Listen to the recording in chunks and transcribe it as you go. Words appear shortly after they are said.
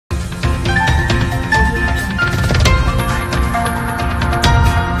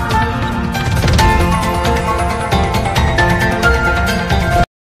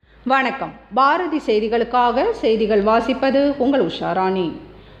வணக்கம். பாரதி செய்திகளுக்காக செய்திகள் வாசிப்பது உங்கள் உஷாராணி.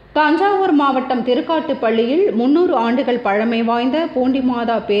 தஞ்சாவூர் மாவட்டம் திருக்காட்டுப்பள்ளியில் 300 ஆண்டுகள் பழமை வாய்ந்த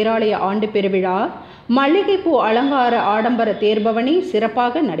பூண்டிமாதா பேராலய ஆண்டு பெருவிழா மல்லிகைப்பூ அலங்கார ஆடம்பர தேர்பவனி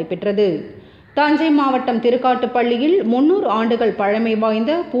சிறப்பாக நடைபெற்றது. தஞ்சை மாவட்டம் திருக்காட்டுப்பள்ளியில் 300 ஆண்டுகள் பழமை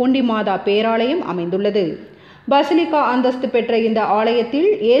வாய்ந்த பூண்டிமாதா பேராலயம் அமைந்துள்ளது. பசிலிகா அந்தஸ்து பெற்ற இந்த ஆலயத்தில்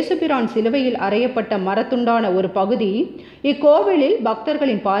இயேசுபிரான் சிலுவையில் அறையப்பட்ட மரத்துண்டான ஒரு பகுதி இக்கோவிலில்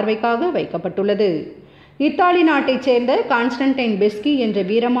பக்தர்களின் பார்வைக்காக வைக்கப்பட்டுள்ளது. இத்தாலி நாட்டைச் சேர்ந்த கான்ஸ்டன்டைன் பெஸ்கி என்ற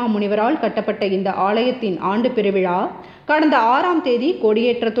வீரமா முனிவரால் கட்டப்பட்ட இந்த ஆலயத்தின் ஆண்டு பெருவிழா கடந்த 6ஆம் தேதி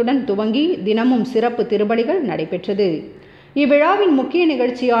கொடியேற்றத்துடன் துவங்கி தினமும் சிறப்பு திருப்பலிகள் நடைபெற்றது. இவ்விழாவின் முக்கிய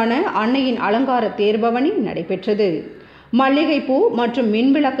நிகழ்ச்சியான அன்னையின் அலங்கார தேர்பவனி நடைபெற்றது. மல்லிகைப்பூ மற்றும்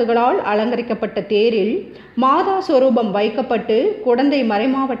மின்விளக்குகளால் அலங்கரிக்கப்பட்ட தேரில் மாதா சொரூபம் வைக்கப்பட்டு குடந்தை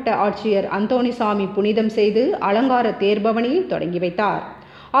மறைமாவட்ட ஆட்சியர் அந்தோணிசாமி புனிதம் செய்து அலங்கார தேர்பவனியை தொடங்கி வைத்தார்.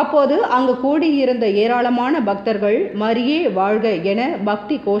 அப்போது அங்கு கூடியிருந்த ஏராளமான பக்தர்கள் மரியே வாழ்க என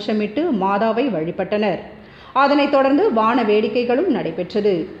பக்தி கோஷமிட்டு மாதாவை வழிபட்டனர். அதனைத் தொடர்ந்து வான வேடிக்கைகளும்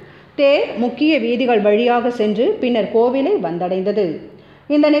நடைபெற்றது. தேர் முக்கிய வீதிகள் வழியாக சென்று பின்னர் கோவிலை வந்தடைந்தது.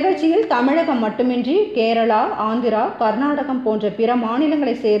 இந்த நிகழ்ச்சியில் தமிழகம் மட்டுமின்றி கேரளா, ஆந்திரா, கர்நாடகம் போன்ற பிற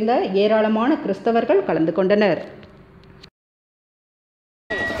மாநிலங்களைச் சேர்ந்த ஏராளமான கிறிஸ்தவர்கள் கலந்து கொண்டனர்.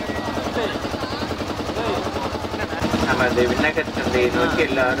 நமது விண்ணகத்தந்தையை நோக்கி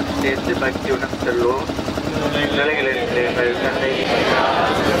எல்லாரும் சேர்ந்து பக்தியுடன் செல்வோம்.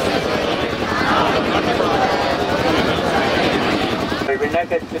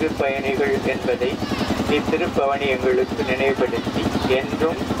 விண்ணக திருப்பயணிகள் என்பதை இத்திருப்பவனி எங்களுக்கு நினைவுபடுத்தி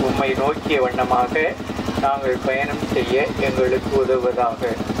என்றும் உம்மை நோக்கிய வண்ணமாக நாங்கள் பயணம் செய்ய எங்களுக்கு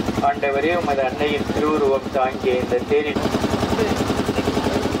உதவுவதாக. ஆண்டவரே, உமது அன்னையின் திருவுருவம் தாங்கிய இந்த தேரில்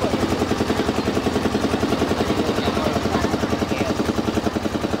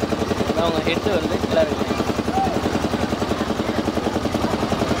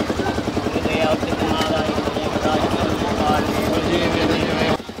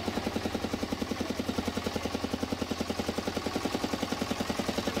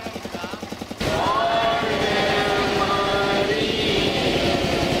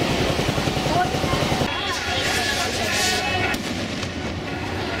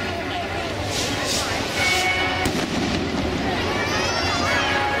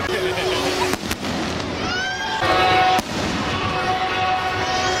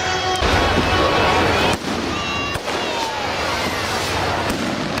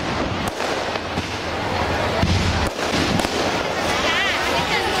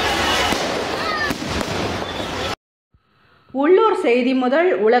உள்ளூர் செய்தி முதல்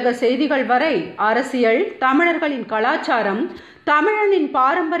உலக செய்திகள் வரை அரசியல், தமிழர்களின் கலாச்சாரம், தமிழனின்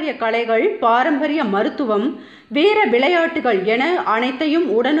பாரம்பரிய கலைகள், பாரம்பரிய மருத்துவம், வீர விளையாட்டுகள் என அனைத்தையும்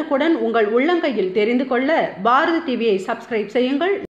உடனுக்குடன் உங்கள் உள்ளங்கையில் தெரிந்து கொள்ள பாரதி டிவியை சப்ஸ்கிரைப் செய்யுங்கள்.